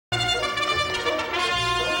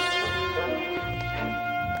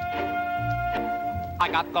I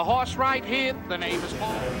got the horse right here. The name is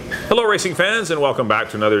Paul. Hello racing fans, and welcome back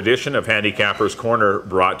to another edition of Handicapper's Corner,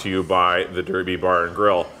 brought to you by the Derby Bar and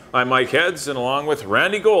Grill. I'm Mike Heads, and along with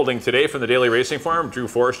Randy Goulding today from the Daily Racing Farm, Drew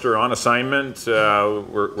Forster on assignment.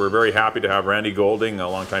 We're very happy to have Randy Goulding, a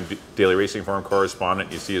longtime Daily Racing Farm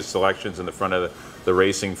correspondent. You see his selections in the front of the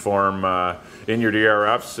racing form in your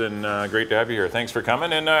DRFs, and great to have you here. Thanks for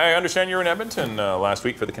coming, and I understand you were in Edmonton last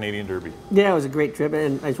week for the Canadian Derby. Yeah, it was a great trip,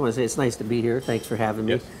 and I just want to say it's nice to be here. Thanks for having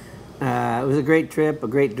me. Yes. It was a great trip, a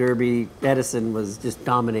great Derby. Edison was just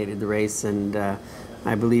dominated the race, and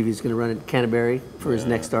I believe he's going to run at Canterbury for his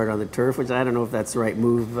next start on the turf, which I don't know if that's the right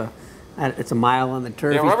move. It's a mile on the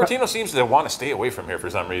turf. Yeah, Robertino seems to want to stay away from here for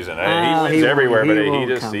some reason. He wins everywhere,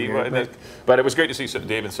 but it was great to see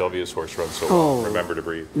David Sylvia's horse run so well. Remember to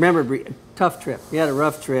breathe. Remember, tough trip. He had a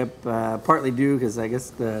rough trip, partly due because I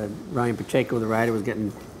guess Ryan Pacheco, the rider, was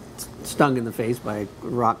getting stung in the face by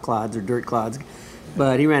rock clods or dirt clods.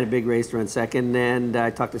 But he ran a big race to run second, and I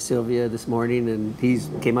talked to Sylvia this morning, and he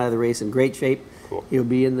came out of the race in great shape. Cool. He'll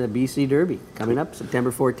be in the BC Derby coming up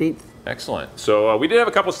September 14th. Excellent. So we did have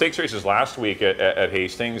a couple stakes races last week at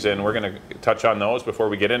Hastings, and we're going to touch on those before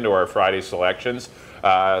we get into our Friday selections.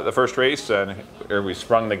 The first race, we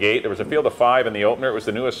sprung the gate. There was a field of 5 in the opener. It was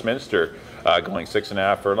the newest Minster going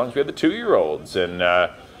 6.5 furlongs. We had the 2-year-olds, and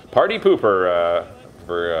Party Pooper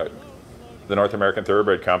for the North American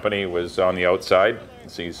Thoroughbred Company was on the outside.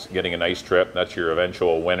 So he's getting a nice trip. That's your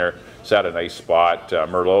eventual winner. Sat a nice spot.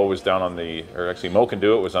 Merlot was down on the, or actually Mo Can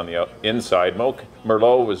Do It was on the inside.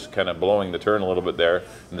 Merlot was kind of blowing the turn a little bit there,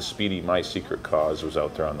 and the speedy My Secret Cause was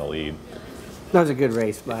out there on the lead. That was a good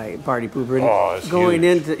race by Party Pooper. Oh, going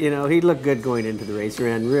into, he looked good going into the race. He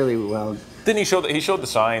ran really well. Didn't he show? He showed the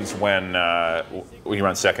signs when he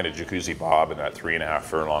ran second at Jacuzzi Bob in that 3.5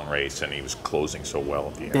 furlong race, and he was closing so well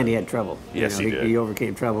at the end. And he had trouble. Yes, he did. He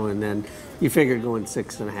overcame trouble, and then you figured going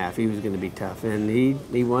 6.5, he was going to be tough, and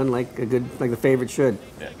he won like the favorite should.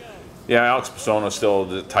 Yeah, Alex Pisano still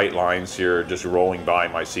the tight lines here, just rolling by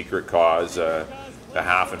My Secret Cause. A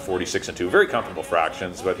half and 46 and 2, very comfortable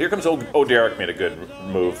fractions. But here comes O'Derrick, made a good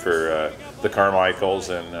move for the Carmichaels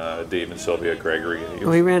and Dave and Sylvia Gregory.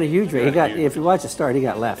 He ran a huge race. If you watch the start, he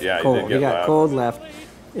got left. Yeah, cold. He got cold left,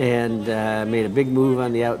 and made a big move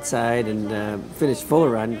on the outside and finished full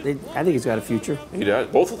run. I think he's got a future. He does.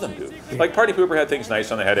 Both of them do. Yeah. Like Party Pooper had things nice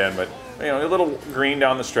on the head end, but a little green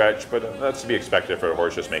down the stretch. But that's to be expected for a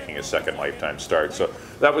horse just making his second lifetime start. So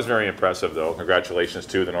that was very impressive, though. Congratulations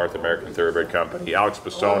to the North American Thoroughbred Company, Alex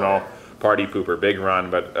Pisano, Party Pooper, big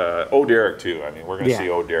run, but O'Derrick too. I mean, we're going to see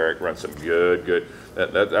O'Derrick run some good.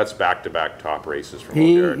 That's back-to-back top races from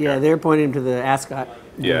O'Derrick. Yeah, they're pointing to the Ascot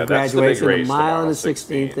graduation, race, a mile and a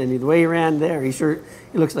 16th, and the way he ran there, he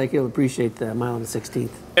looks like he'll appreciate the mile and a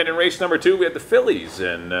 16th. And in race number 2, we had the fillies,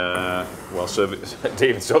 and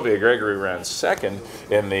Dave and Sylvia Gregory ran second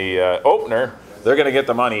in the opener. They're going to get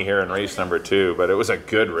the money here in race number 2, but it was a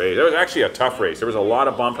good race. It was actually a tough race. There was a lot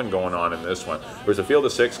of bumping going on in this one. There was a field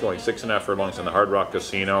of 6 going 6.5 furlongs in the Hard Rock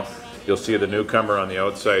Casino. You'll see the newcomer on the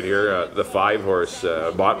outside here, the 5-horse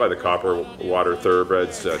bought by the Copperwater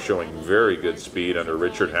Thoroughbreds, showing very good speed under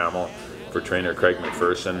Richard Hamill for trainer Craig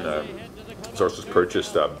McPherson. This horse was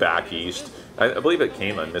purchased back east. I believe it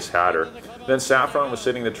came on Miss Hatter. Then Saffron was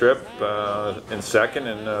sitting the trip in second,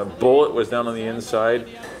 and Bullet was down on the inside.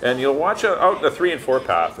 And you'll watch out the 3 and 4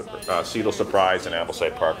 path. Seedle Surprise and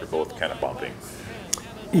Ambleside Park are both kind of bumping.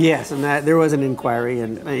 Yes, and there was an inquiry,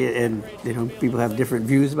 and people have different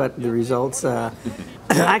views about the results. I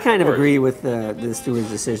kind of agree with the steward's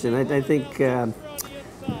decision. I think there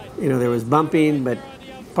was bumping, but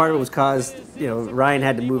part of it was caused. Ryan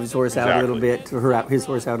had to move his horse out a little bit, his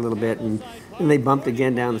horse out a little bit, and they bumped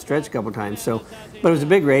again down the stretch a couple times. So, but it was a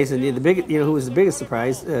big race, and who was the biggest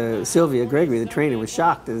surprise? Sylvia Gregory, the trainer, was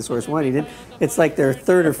shocked that this horse won. It's like their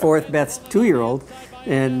 3rd or 4th best 2-year-old,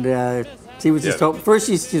 and. She was just hoping. First,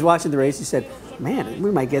 she's watching the race. She said, "Man, we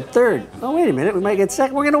might get 3rd. Oh, wait a minute, we might get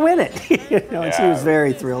 2nd. We're going to win it." And she was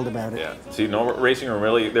very thrilled about it. Yeah. See, no racing room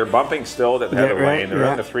really. They're bumping still at the head of the lane. They're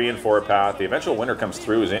on the 3 and 4 path. The eventual winner comes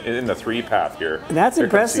through is in the 3 path here. And that's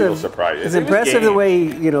impressive. It's impressive the way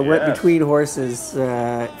went between horses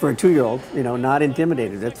for a 2-year-old. Not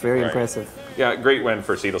intimidated. That's very impressive. Yeah, great win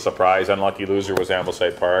for Seedle Surprise. Unlucky loser was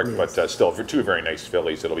Ambleside Park, but still for 2 very nice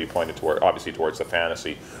fillies. It'll be pointed obviously towards the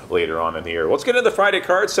fantasy later on in the year. Let's get into the Friday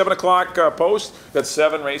card, 7 o'clock post. Got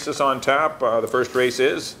 7 races on tap. The first race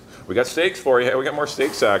is, we got stakes for you. We got more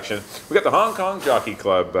stakes action. We got the Hong Kong Jockey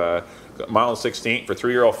Club mile and 16 for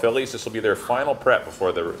 3-year-old fillies. This will be their final prep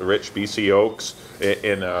before the Rich BC Oaks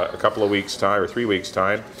in a couple of weeks' time, or 3 weeks'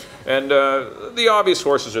 time. And the obvious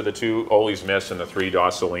horses are the 2 Ole's Miss and the 3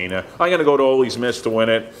 Docilina. I'm going to go to Ole's Miss to win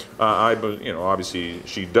it. Obviously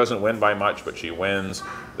she doesn't win by much, but she wins.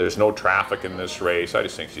 There's no traffic in this race. I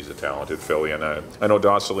just think she's a talented filly, and I know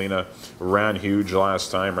Docilina ran huge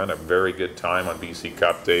last time, ran a very good time on BC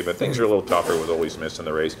Cup Day, but things are a little tougher with Ole's Miss in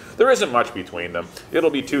the race. There isn't much between them.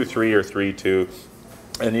 It'll be 2-3 or 3-2.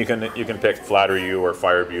 And you can pick Flatter You or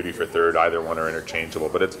Fire Beauty for third. Either one are interchangeable,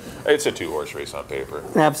 but it's a 2-horse race on paper.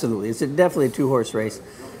 Absolutely, it's definitely a 2-horse race.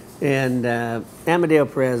 And Amadeo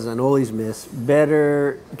Perez on Ole's Miss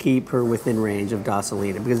better keep her within range of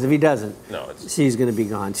Docilina, because if he doesn't, she's going to be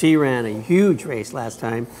gone. She ran a huge race last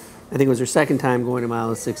time. I think it was her second time going to mile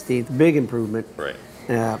and 16th. Big improvement. Right.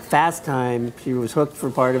 Fast time. She was hooked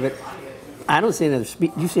for part of it. I don't see any other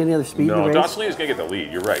speed. Do you see any other speed in the race? No, Docilina's going to get the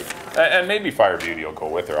lead. You're right. And maybe Fire Beauty will go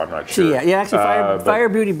with her. I'm not sure. Actually, Fire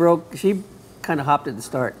Beauty broke. She kind of hopped at the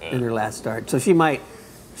start in her last start, so she might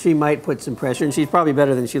put some pressure, and she's probably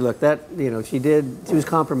better than she looked. She was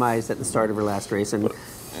compromised at the start of her last race, and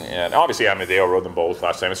and obviously Amadeo rode them both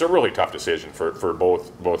last time. It's a really tough decision for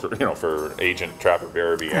both for agent Trapper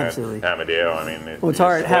Barabee and Amadeo. I mean, it's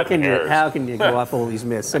hard. How can you go off Ole's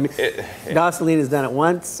Miss? I mean, Docilina's done it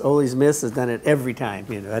once. Ole's Miss has done it every time.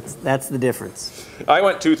 That's the difference. I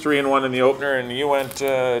went 2-3-1 in the opener, and you went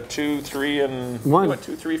 2-3-1. You went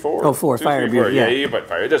 2-3-4. Oh, 4. Fire Beauty. Yeah, you went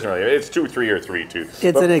Fire. It doesn't really. It's 2-3 or 3-2.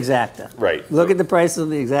 It's an exacta. Right. Look at the prices of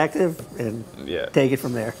the exactive and take it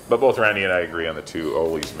from there. But both Randy and I agree on the 2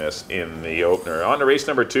 Ole's Miss in the opener. On to race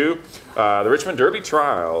number 2, the Richmond Derby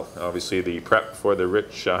Trial. Obviously, the prep for the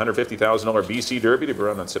rich $150,000 BC Derby to be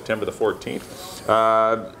run on September the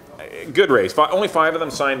 14th. Good race. Only 5 of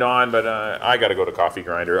them signed on, but I got to go to Coffee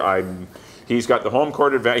Grinder. He's got the home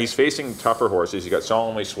court advantage. He's facing tougher horses. You got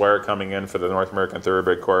Solemnly Swear coming in for the North American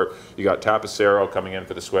Thoroughbred Corp. You got Tapacero coming in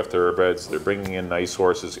for the Swift Thoroughbreds. They're bringing in nice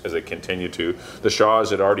horses as they continue to. The Shaws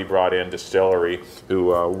had already brought in Distillery, who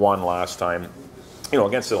won last time,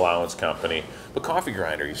 against the Allowance Company. But Coffee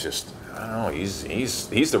Grinder, he's just, I don't know,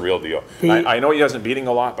 he's the real deal. I know he hasn't beating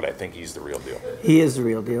a lot, but I think he's the real deal. He is the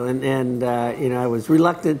real deal, and I was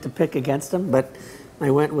reluctant to pick against him, but I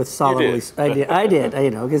went with Solemnly. I did.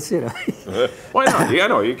 Because Why not? I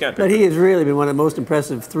know you can't. But he has really been one of the most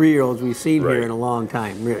impressive 3-year-olds we've seen here in a long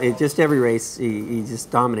time. Just every race, he just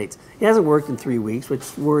dominates. He hasn't worked in 3 weeks,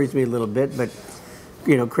 which worries me a little bit. But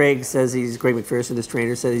Craig says Craig McPherson, his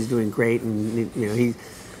trainer, says he's doing great, and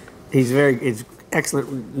it's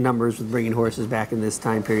excellent numbers with bringing horses back in this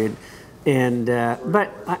time period. And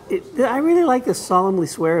but I really like this Solemnly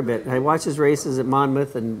Swear a bit. I watched his races at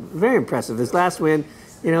Monmouth, and very impressive. His last win,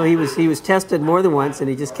 he was tested more than once, and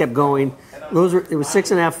he just kept going. It was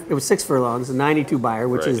 6 furlongs, a 92 buyer,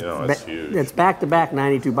 which is huge. That's back-to-back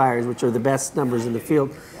 92 buyers, which are the best numbers in the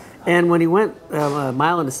field. And when he went a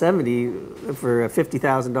mile into 70 for a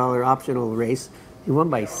 $50,000 optional race, he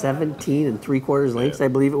won by 17 3/4 lengths, I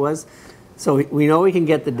believe it was. So we know he can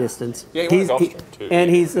get the distance. Yeah, he too. And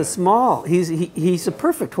he's a small. He's a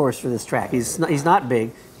perfect horse for this track. He's not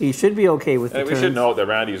big. He should be okay with the turns. We should note that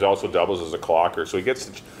Randy's also doubles as a clocker, so he gets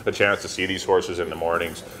a chance to see these horses in the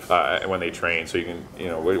mornings when they train. So you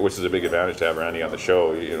can, which is a big advantage to have Randy on the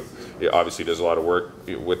show. He obviously does a lot of work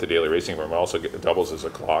with the daily racing firm, but also doubles as a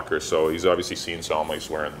clocker. So he's obviously seen Solemnly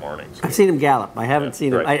Swear in the mornings. I've seen him gallop. I haven't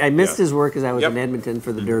seen him. I missed his work as I was in Edmonton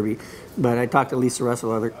for the Derby, but I talked to Lisa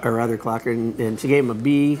Russell, our other clocker, and she gave him a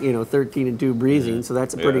B. 13 2 breezing, so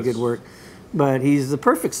that's a pretty good work. But he's the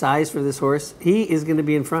perfect size for this horse. He is going to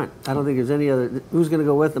be in front. I don't think there's any other. Who's going to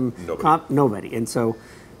go with him? Nobody. And so,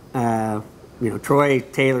 Troy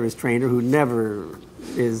Taylor, his trainer, who never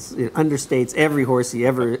understates every horse he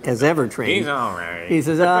has ever trained. He's all right. He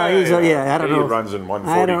says, I don't know. He runs in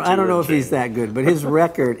 142. I don't know if he's that good, but his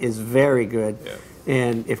record is very good. Yeah.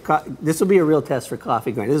 And this will be a real test for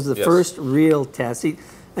Coffee Grinder. This is the first real test.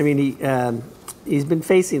 He's been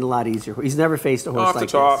facing a lot easier. He's never faced a horse like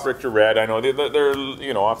this. Off the top, Richter Red. I know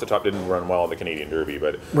they're off the top didn't run well in the Canadian Derby,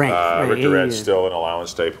 but Richter Red's still an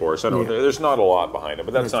allowance type horse. I know there's not a lot behind him,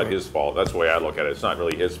 but that's not his fault. That's the way I look at it. It's not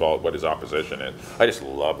really his fault what his opposition is. I just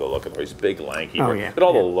love the look of him. He's big, lanky. But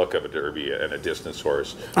all the look of a Derby and a distance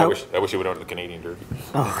horse. I wish he would have won the Canadian Derby.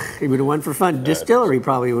 Oh, he would have won for fun. Distillery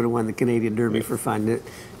probably would have won the Canadian Derby for fun. It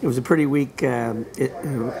was a pretty weak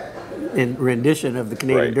in rendition of the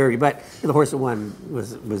Canadian Derby, but the horse that won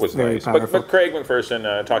was very nice. powerful. But Craig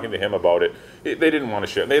McPherson, talking to him about it, they didn't want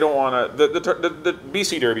to ship. They don't want to. The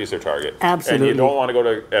BC Derby is their target. Absolutely. And you don't want to go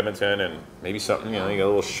to Edmonton and maybe something, you get a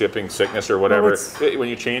little shipping sickness or whatever. When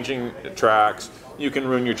you're changing tracks, you can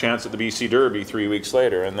ruin your chance at the BC Derby 3 weeks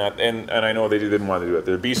later. And I know they didn't want to do it.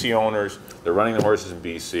 They're BC owners. They're running the horses in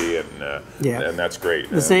BC, and that's great.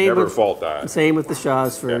 The same never with, fault that. Same with the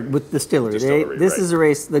Shaws with Distillery. This right. is a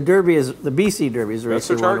race. The Derby is the BC Derby is a race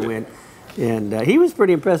they want to win. And he was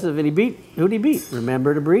pretty impressive, and he beat, who'd he beat?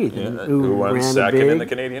 Remember to Breathe. Who won second in the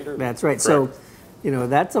Canadian Derby. That's right. Correct. So,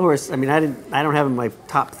 that's a horse. I mean, I don't have him in my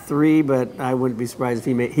top 3, but I wouldn't be surprised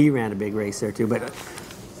if he ran a big race there too. But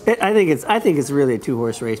I think it's really a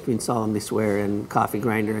 2-horse race between Solemnly Swear and Coffee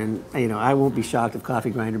Grinder, and I won't be shocked if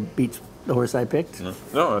Coffee Grinder beats the horse I picked.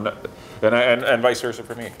 No, and vice versa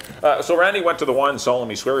for me. So Randy went to the 1,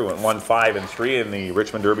 Solemnly Swear. He went 1, 5, and 3 in the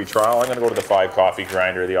Richmond Derby trial. I'm going to go to the 5, Coffee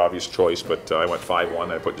Grinder, the obvious choice, but I went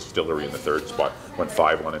 5-1. I put Distillery in the 3rd spot. Went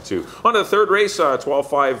 5, 1, and 2. On to the 3rd race,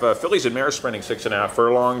 12-5 fillies and mares sprinting 6.5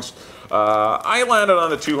 furlongs. I landed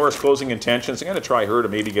on the 2-horse Closing Intentions. I'm going to try her to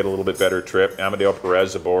maybe get a little bit better trip. Amadeo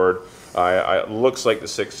Perez aboard. Looks like the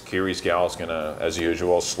 6 Kiri's Gal is going to, as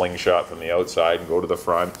usual, slingshot from the outside and go to the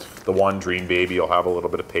front. The 1 Dream Baby will have a little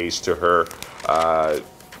bit of pace to her.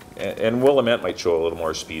 And Willamette might show a little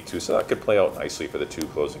more speed too, so that could play out nicely for the 2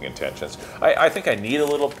 Closing Intentions. I think I need a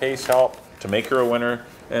little pace help to make her a winner,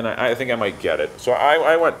 and I think I might get it. So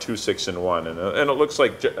I went 2, 6, and 1, and it looks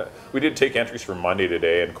like we did take entries for Monday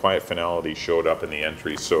today, and Quiet Finality showed up in the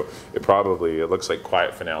entries, so it looks like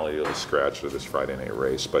Quiet Finality will scratch for this Friday night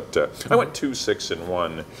race. But I went 2, 6, and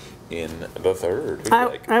 1 in the 3rd.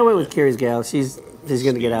 I went with Kiri's Gal. She's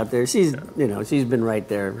going to get out there. She's she's been right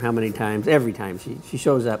there. How many times? Every time she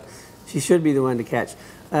shows up, she should be the one to catch.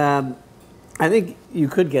 I think you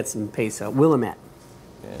could get some pace out. Willamette.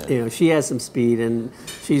 Yeah. She has some speed, and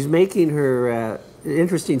she's making her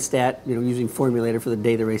interesting stat. Using Formulator for the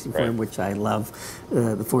day of the racing form, which I love,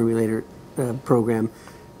 the Formulator program.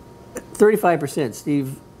 35%.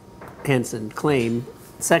 Steve Henson claim.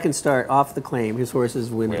 Second start off the claim, his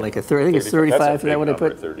horses win like a third. I think it's 35. Is that what I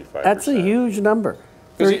put? 35%. That's a huge number.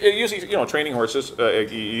 Because usually, training horses,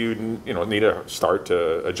 you need a start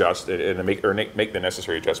to adjust and make the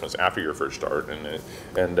necessary adjustments after your first start, and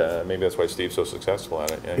maybe that's why Steve's so successful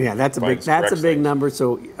at it. Yeah, that's a big number.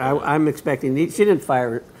 So I'm expecting. She didn't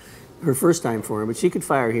fire her first time for him, but she could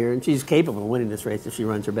fire here, and she's capable of winning this race if she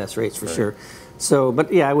runs her best race for sure. So,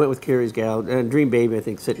 but yeah, I went with Kiri's Gal. And Dream Baby, I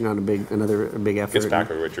think, sitting on another big effort. Gets back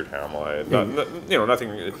with Richard Hamill.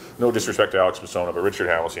 Nothing, no disrespect to Alex Masona, but Richard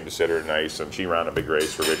Hamill seemed to sit her nice, and she ran a big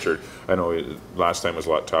race for Richard. I know last time was a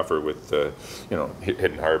lot tougher with,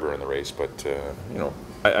 Hidden Harbor in the race, but,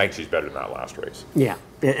 I think she's better than that last race. Yeah.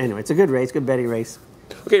 Anyway, it's a good race, good betting race.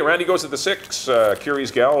 Okay, Randy goes to the 6,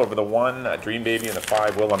 Kiri's Gal over the 1, Dream Baby, and the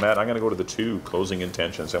 5, Willamette. I'm going to go to the 2, Closing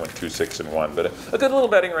Intentions. I went 2, 6, and 1. But a good little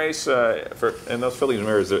betting race and those fillies and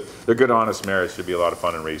mares, they're good, honest mares. Should be a lot of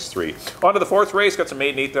fun in race 3. On to the 4th race. Got some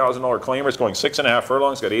maiden $8,000 claimers going 6.5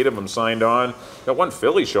 furlongs. Got 8 of them signed on. Got 1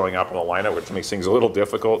 filly showing up in the lineup, which makes things a little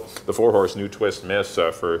difficult. The 4-horse New Twist Miss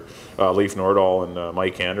for Leif Nordahl and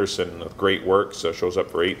Mike Anderson. Great works. Shows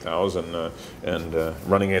up for 8,000 and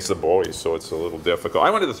running against the boys, so it's a little difficult. I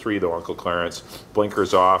went to the 3, though, Uncle Clarence.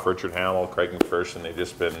 Blinkers off, Richard Hamill, Craig McPherson. They've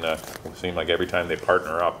just been, seem like every time they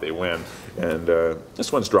partner up, they win. And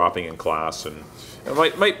this one's dropping in class, and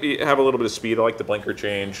it might have a little bit of speed. I like the blinker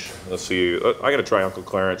change. Let's see. I'm going to try Uncle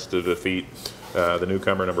Clarence to defeat the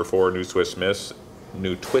newcomer, number 4, New Twist Miss, and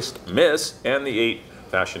the 8,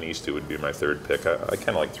 Fashionista would be my 3rd pick. I kind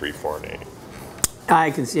of like 3, 4, and 8. I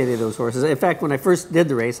can see any of those horses. In fact, when I first did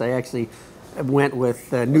the race, I actually went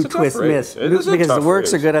with New Twist Miss because the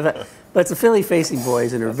works are good. I thought, but it's a filly facing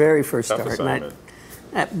boys in her very first start.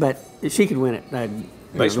 But she could win it.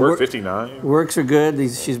 Nice work, 59. Works are good.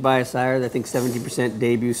 She's by a sire. I think 70%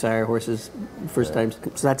 debut sire horses first time.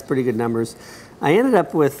 So that's pretty good numbers. I ended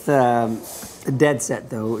up with a dead set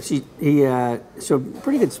though. He showed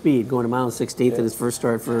pretty good speed going a mile and 16th in his first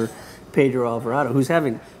start for Pedro Alvarado, who's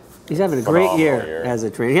having a great year as a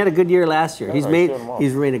trainer. He had a good year last year. He's made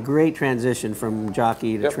a great transition from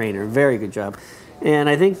jockey to trainer. Very good job. And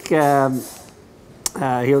I think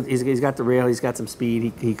he's got the rail. He's got some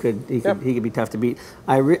speed. He could be tough to beat.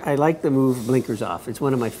 I like the move blinkers off. It's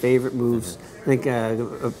one of my favorite moves. I think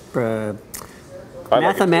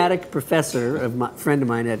mathematic professor, friend of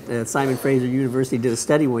mine at Simon Fraser University, did a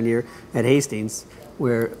study one year at Hastings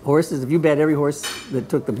where horses, if you bet every horse that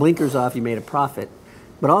took the blinkers off, you made a profit.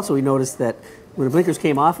 But also we noticed that when the blinkers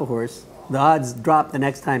came off a horse, the odds dropped the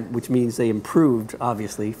next time, which means they improved,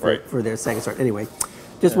 obviously, for their second start. Anyway,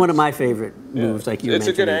 just one of my favorite moves, like you mentioned.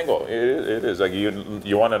 It's a good angle. It is. Like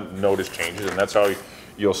you want to notice changes, and that's how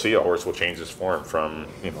you'll see a horse will change his form from,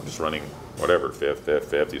 you know, just running whatever,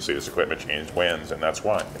 fifth. You see his equipment change, wins, and that's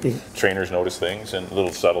why. Trainers notice things and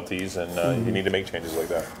little subtleties, and you need to make changes like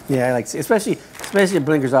that. Yeah, I like especially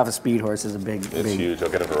blinkers off a speed horse is a big. It's huge. They'll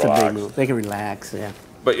get him to it's a relax. big move. They can relax. Yeah.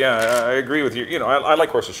 But yeah, I agree with you. You know, I like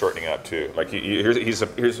horses shortening up too. Like here's a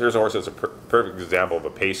horse that's a perfect example of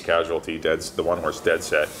a pace casualty. The one horse dead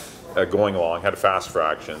set, going along, had fast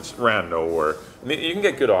fractions, ran nowhere. And you can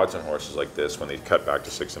get good odds on horses like this when they cut back to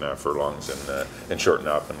 6.5 furlongs and shorten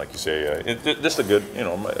up. And like you say, just a good, you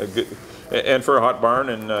know, a good. And for a hot barn,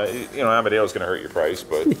 and you know, Amadeo's going to hurt your price,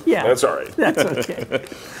 but yeah, that's all right. That's okay.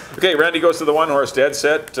 Okay, Randy goes to the one horse dead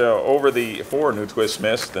set over the 4 New Twist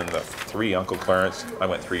missed, and the 3 Uncle Clarence. I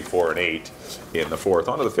went 3, 4, and 8 in the 4th.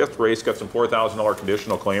 On to the 5th race, got some $4,000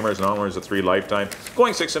 conditional claimers, and onwards a 3 lifetime.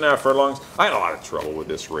 Going 6.5 furlongs. I had a lot of trouble with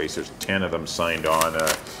this race. There's 10 of them signed on.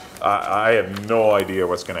 I have no idea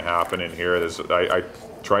what's going to happen in here. I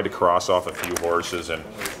tried to cross off a few horses, and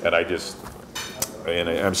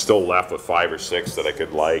I'm still left with 5 or 6 that I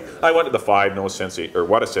could like. I went to the 5, no sense of, or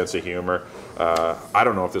what a sense of humor. I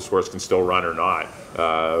don't know if this horse can still run or not,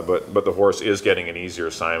 but the horse is getting an easier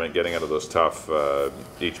assignment, getting out of those tough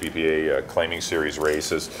HBPA claiming series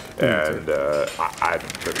races, and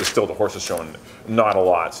still the horse is showing not a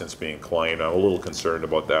lot since being claimed. I'm a little concerned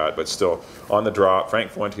about that, but still on the drop.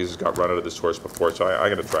 Frank Fuentes has got run out of this horse before, so I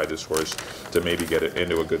got to try this horse to maybe get it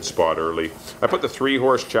into a good spot early. I put the 3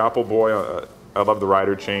 horse Chapel Boy. I love the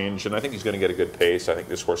rider change, and I think he's going to get a good pace. I think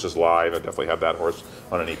this horse is live. I definitely have that horse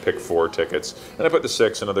on any pick 4 tickets. And I put the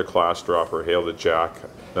 6, another class dropper, Hail to Jack.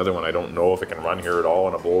 Another one I don't know if it can run here at all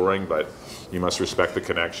in a bull ring, but you must respect the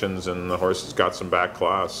connections, and the horse has got some back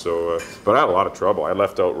class. So, but I had a lot of trouble. I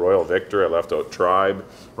left out Royal Victor. I left out Tribe,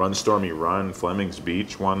 Run Stormy Run, Fleming's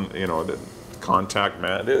Beach one, you know, the Contact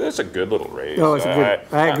Man. It's a good little race. Oh, it's a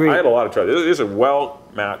good. I agree. I had a lot of trouble. It is a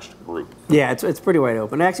well-matched group. Yeah, it's pretty wide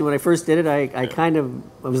open. Actually, when I first did it, I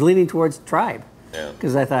was leaning towards Tribe. Yeah.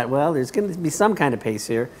 Because I thought, well, there's going to be some kind of pace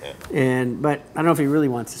here, but I don't know if he really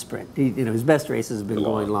wants to sprint. His best races have been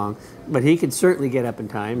going long, but he could certainly get up in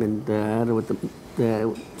time. And I don't know what the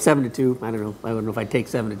 7-2. I don't know if I'd take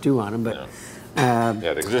 7-2 on him, but. Yeah,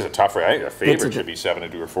 because this is a tough race. I think a favorite should be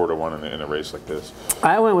 7-2 or 4-1 in a race like this.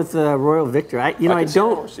 I went with Royal Victor. I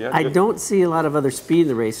don't see a lot of other speed in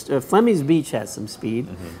the race. Fleming's Beach has some speed,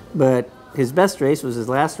 but his best race was his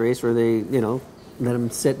last race where they, let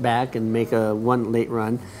him sit back and make a one late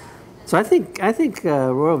run. So I think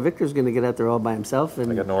Royal Victor's going to get out there all by himself.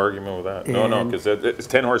 And I got no argument with that. No, because it's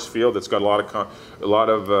 10-horse field. It's got a lot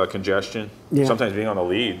of congestion. Yeah. Sometimes being on the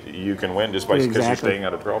lead, you can win just because you're staying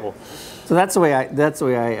out of trouble. So that's the way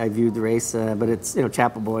I viewed the race. But it's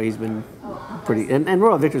Chapel Boy. He's been pretty, and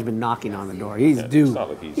Royal Victor's been knocking on the door. He's due.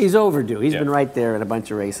 He's overdue. He's been right there in a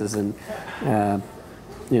bunch of races, and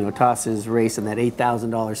toss his race in that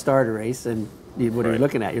 $8,000 starter race and. What are you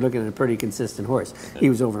looking at? You're looking at a pretty consistent horse. He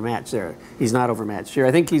was overmatched there. He's not overmatched here.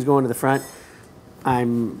 I think he's going to the front.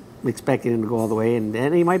 I'm expecting him to go all the way, and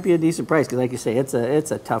he might be a decent price because, like you say, it's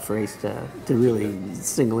a tough race to really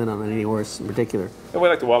single in on any horse in particular. And we'd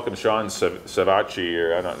like to welcome Sean Savacci,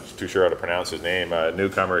 or I'm not too sure how to pronounce his name, a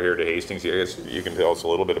newcomer here to Hastings. I guess you can tell us a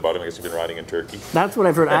little bit about him. I guess you've been riding in Turkey. That's what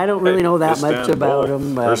I've heard. I don't really know that much about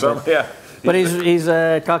him. But he's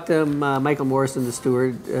talked to Michael Morrison, the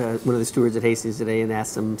steward, one of the stewards at Hastings today, and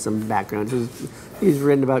asked him some background. He's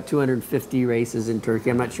ridden about 250 races in Turkey.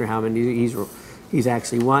 I'm not sure how many he's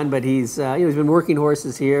actually won, but he's been working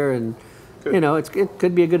horses here, and it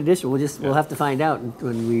could be a good addition. We'll have to find out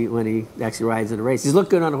when he actually rides in a race. He's looked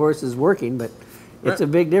good on horses working, but. It's a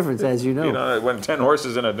big difference, as you know. When 10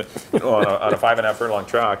 horses in on a 5.5 furlong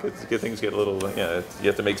track, things get a little. You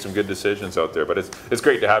have to make some good decisions out there. But it's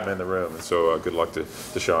great to have him in the room. And so good luck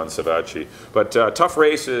to Sean Savacci. But tough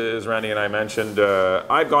races, Randy and I mentioned.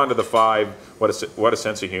 I've gone to the 5. What a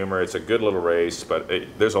sense of humor! It's a good little race, but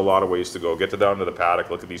there's a lot of ways to go. Get down to the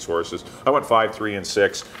paddock, look at these horses. I went 5, 3, and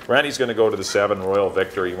 6. Randy's going to go to the 7 Royal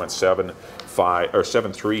Victor. He went 7, 5 or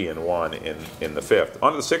 7, 3, and 1 in the 5th.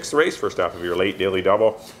 On to the 6th race, first half of your late daily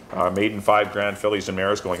double. Maiden 5 Grand Fillies and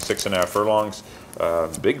Mares going 6.5 furlongs.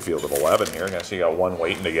 Big field of 11 here. I guess you got one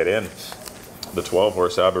waiting to get in. The 12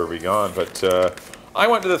 horse Abervigon, but. I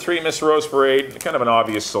went to the 3 Miss Rose Parade, kind of an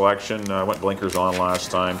obvious selection. I went blinkers on last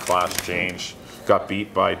time, class change. Got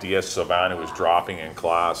beat by DS Sylvan, who was dropping in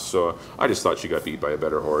class. So I just thought she got beat by a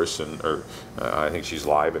better horse, I think she's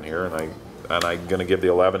live in here. And I'm going to give the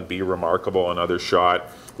 11 Be Remarkable another shot.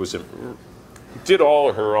 Did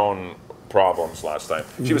all her own problems last time.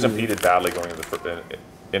 She was impeded badly going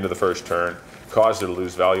into the first turn. Caused her to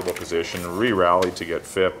lose valuable position. Re-rallied to get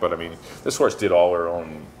 5th, but I mean, this horse did all her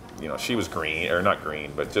own you know, she was green, or not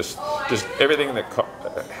green, but just everything that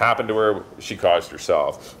happened to her, she caused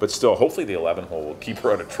herself. But still, hopefully the 11 hole will keep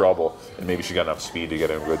her out of trouble, and maybe she got enough speed to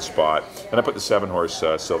get in a good spot. And I put the 7-horse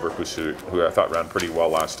Silver Pursuit, who I thought ran pretty well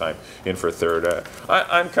last time, in for third.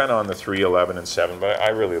 I'm kind of on the 3, 11, and 7, but I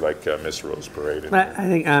really like Miss Rose Parade. I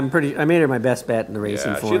think I made her my best bet in the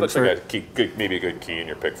racing form. She looks like maybe a good key in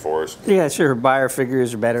your pick for us. Yeah, sure. Her Beyer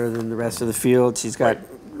figures are better than the rest of the field. She's got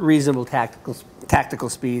reasonable tactical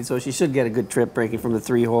speed, so she should get a good trip breaking from the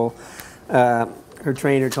 3 hole. Her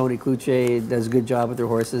trainer, Tony Cluche, does a good job with her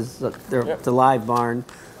horses. It's a live barn.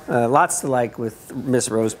 Lots to like with Miss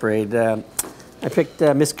Rose Parade. I picked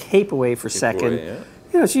Miss Cape Away for second. Yeah.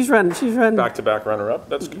 You know, she's run Back-to-back runner-up.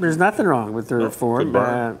 That's good. There's nothing wrong with her form.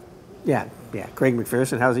 Yeah. Craig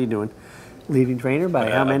McPherson, how's he doing? Leading trainer by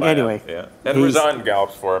how many? Anyway. Yeah. And Razan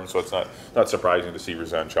gallops for him, so it's not surprising to see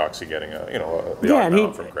Razan Choxy getting the odd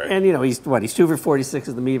mount from Craig. And he's 2 for 46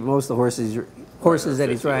 at the meet. Most of the horses that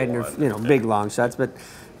he's riding are big long shots, but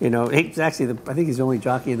he's actually I think he's the only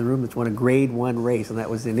jockey in the room that's won a Grade 1 race, and that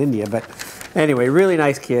was in India. But anyway, really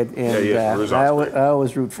nice kid, and I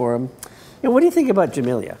always root for him. And what do you think about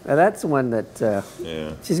Jamelia? That's the one that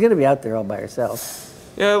she's going to be out there all by herself.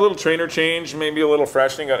 Yeah, a little trainer change, maybe a little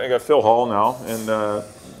freshening. I got Phil Hall now, and I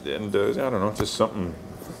don't know, just something.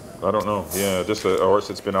 I don't know. Yeah, just a horse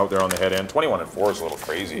that's been out there on the head end. 21-4 is a little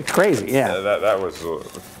crazy. It's crazy, yeah. That was,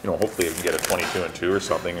 hopefully you can get a 22-2 or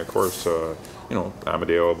something. Of course,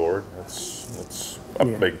 Amadeo aboard. That's a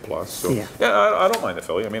big plus. So I don't mind the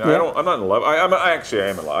filly. I mean, I'm not in love. I am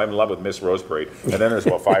in love. I'm in love with Miss Rose Parade, and then there's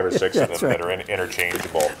about 5 or 6 of them that are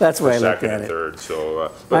interchangeable. That's why I looked second at and it. third.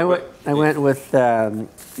 So I went with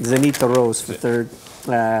Zenita Rose for third.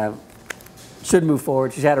 Should move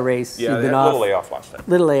forward. She's had a race. Yeah, she's been a little layoff last time.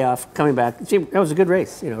 Little layoff, coming back. That was a good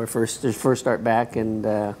race. Her first start back, and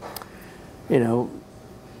and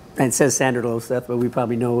it says Sandra Loseth, but we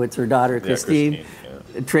probably know it's her daughter Christine.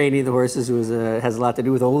 Training the horses, who has a lot to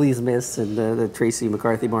do with Ole's Miss and the Tracy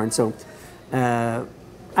McCarthy barn. So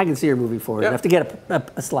I can see her moving forward enough to get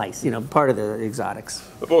a slice, part of the exotics.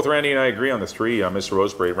 But both Randy and I agree on the 3, Miss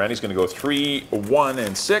Rose Parade. Randy's going to go 3, 1,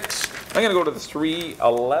 and 6. I'm going to go to the 3,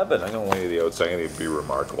 11. I'm going to weigh the outside. I'm going to be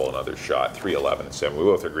remarkable, another shot. 3, 11, and 7. We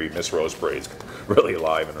both agree Miss Rose Parade's really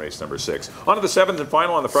alive in race number 6. On to the 7th and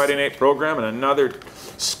final on the Friday night program, and another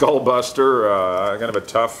skullbuster. Kind of a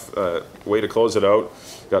tough way to close it out.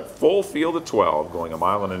 Got full field at 12, going 1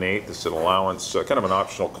 mile and an eighth. This is an allowance, kind of an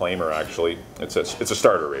optional claimer, actually. It's a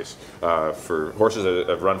starter race for horses that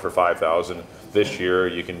have run for 5,000 this year.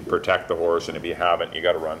 You can protect the horse, and if you haven't, you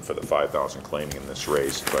got to run for the 5,000 claiming in this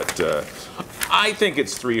race. But I think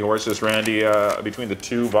it's 3 horses, Randy, between the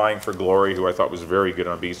 2 vying for glory, who I thought was very good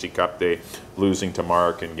on BC Cup Day, losing to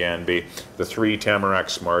Mark and Ganby. The 3 Tamarack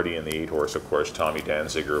Smarty, and the 8 horse, of course, Tommy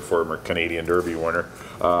Danziger, a former Canadian Derby winner.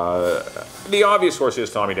 The obvious horse is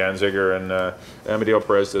Tommy Danziger, and Amadeo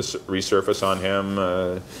Perez does resurface on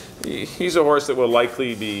him. He's a horse that will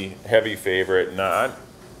likely be heavy favorite, and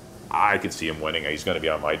I could see him winning. He's going to be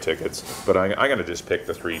on my tickets, but I'm going to just pick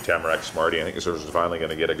the 3 Tamarack Smarty. I think this horse is finally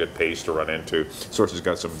going to get a good pace to run into. This horse has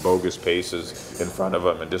got some bogus paces in front of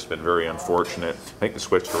him and just been very unfortunate. I think the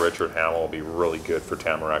switch to Richard Hamill will be really good for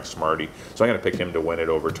Tamarack Smarty, so I'm going to pick him to win it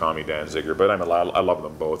over Tommy Danziger. But I love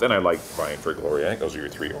them both, and I like vying for glory. I think those are your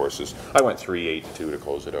 3 horses. I went 3, 8, 2 to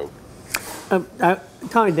close it out.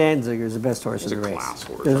 Tommy Danziger is the best horse in the race.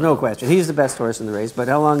 Horse, There's no question. He's the best horse in the race, but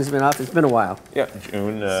how long has he been off? It's been a while. Yeah,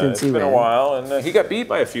 June. It's been a while, and he got beat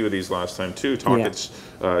by a few of these last time, too. Talkett's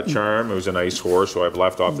Charm, who was a nice horse, so I've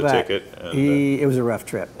left off the ticket. And, it was a rough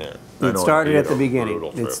trip. Yeah, it started at the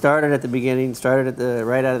beginning. Started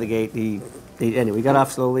right out of the gate. Anyway, he got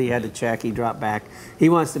off slowly. He had to check. He dropped back. He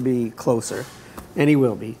wants to be closer, and he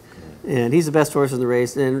will be. And he's the best horse in the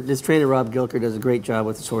race. And his trainer, Rob Gilker, does a great job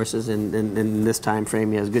with his horses. And in this time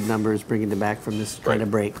frame, he has good numbers, bringing them back from this kind of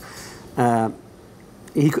break.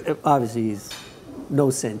 Obviously, he's no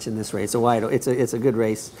cinch in this race. It's a good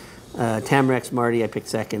race. Tamarack Smarty, I picked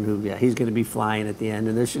second. He's going to be flying at the end,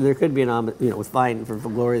 and there could be with flying for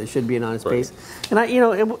glory, there should be an honest pace. And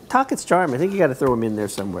Talkett's Charm, I think you got to throw him in there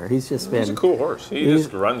somewhere. He's a cool horse. He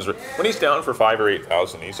just runs when he's down for 5,000 or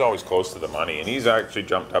 8,000. He's always close to the money, and he's actually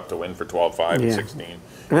jumped up to win for 12,500 and 16.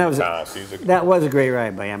 And that was a great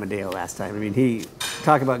ride by Amadeo last time. I mean, he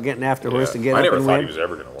talked about getting after a horse to get up and win. I never thought he was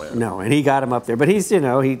ever going to win. No, and he got him up there, but he's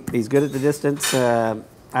good at the distance.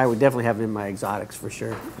 I would definitely have him in my exotics for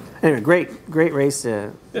sure. Anyway, great race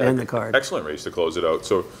to end the card. Excellent race to close it out.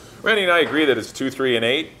 So Randy and I agree that it's 2, 3, and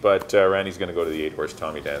 8, but Randy's going to go to the 8-horse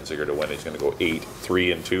Tommy Danziger to win. He's going to go 8,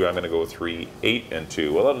 3, and 2. I'm going to go 3, 8, and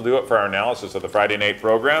 2. Well, that'll do it for our analysis of the Friday night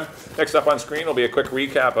program. Next up on screen will be a quick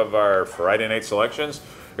recap of our Friday night selections.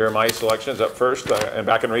 Here are my selections. Up first, and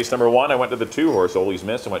back in race number 1, I went to the 2-horse Ole's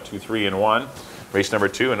Miss. I went 2, 3, and 1. Race number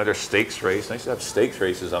 2, another stakes race. Nice to have stakes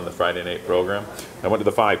races on the Friday night program. I went to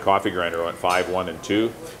the 5 Coffee Grinder. I went 5, 1, and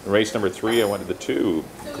 2. In race number 3, I went to the 2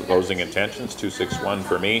 Closing Intentions, 2, 6, 1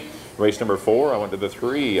 for me. Race number 4, I went to the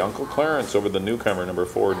 3 Uncle Clarence over the newcomer, number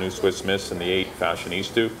 4 New Swiss Miss, and the 8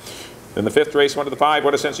 Fashionista. In the 5th race, I went to the 5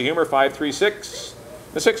 What a Sense of Humor, 5, 3, 6.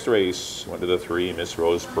 The 6th race, went to the 3 Miss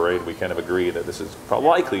Rose Parade. We kind of agree that this is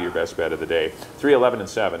likely your best bet of the day. 3, 11, and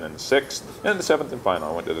 7 in the 6th. And the 7th and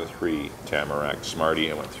final, I went to the 3 Tamarack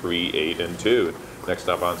Smarty. I went 3, 8, and 2. Next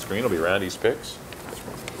up on screen will be Randy's picks.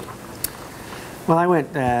 Well, I went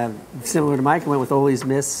similar to Mike. I went with Ole's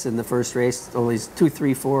Miss in the first race. Ole's 2,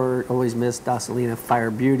 3, 4. Ole's Miss, Docilina,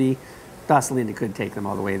 Fire Beauty. Docilina could take them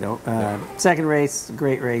all the way though. Second race,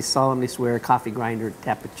 great race. Solemnly Swear, Coffee Grinder,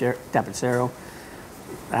 Tapicero.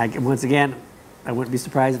 Once again, I wouldn't be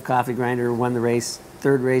surprised if Coffee Grinder won the race.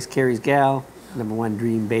 Third race, Carrie's Gal. Number 1,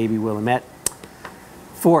 Dream Baby, Willamette.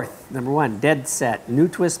 Fourth, number 1, Dead Set. New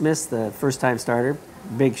Twist Miss, the first-time starter.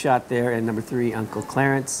 Big shot there. And number 3, Uncle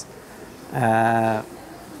Clarence.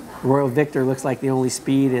 Royal Victor looks like the only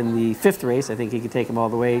speed in the 5th race. I think he could take them all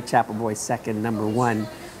the way. Chapel Boy second, number 1,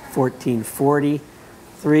 1440.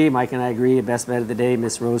 3, Mike and I agree, best bet of the day,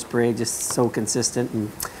 Miss Rose Parade, just so consistent.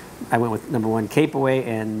 And I went with number 1, Cape Away,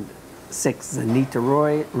 and 6,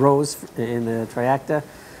 Zanita Rose in the Triacta.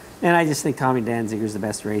 And I just think Tommy Danziger's the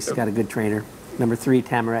best race. He's got a good trainer. Number 3,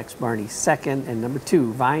 Tamarack Barney second, and number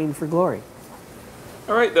 2, Vying for Glory.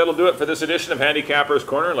 All right, that'll do it for this edition of Handicapper's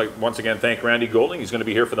Corner. I'd like once again thank Randy Goulding. He's going to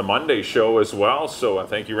be here for the Monday show as well. So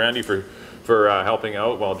thank you, Randy, for helping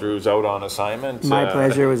out while Drew's out on assignment. My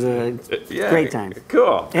pleasure. It was a great time.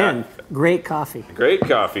 Cool. And great coffee. Great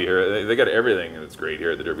coffee here. They got everything that's great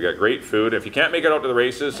here at the Derby. We got great food. If you can't make it out to the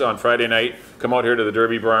races on Friday night, come out here to the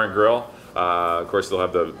Derby Bar and Grill. Of course, they'll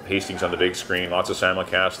have the Hastings on the big screen, lots of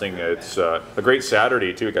simulcasting. It's a great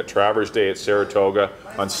Saturday, too. We've got Travers Day at Saratoga.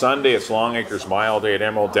 On Sunday, it's Longacres Mile Day at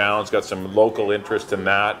Emerald Downs. Got some local interest in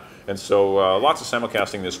that. And so lots of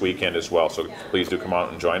simulcasting this weekend as well. So please do come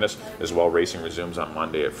out and join us. As well, racing resumes on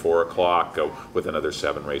Monday at 4 o'clock with another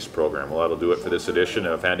 7-race program. Well, that'll do it for this edition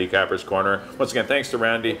of Handicapper's Corner. Once again, thanks to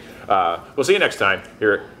Randy. We'll see you next time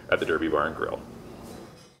here at the Derby Bar and Grill.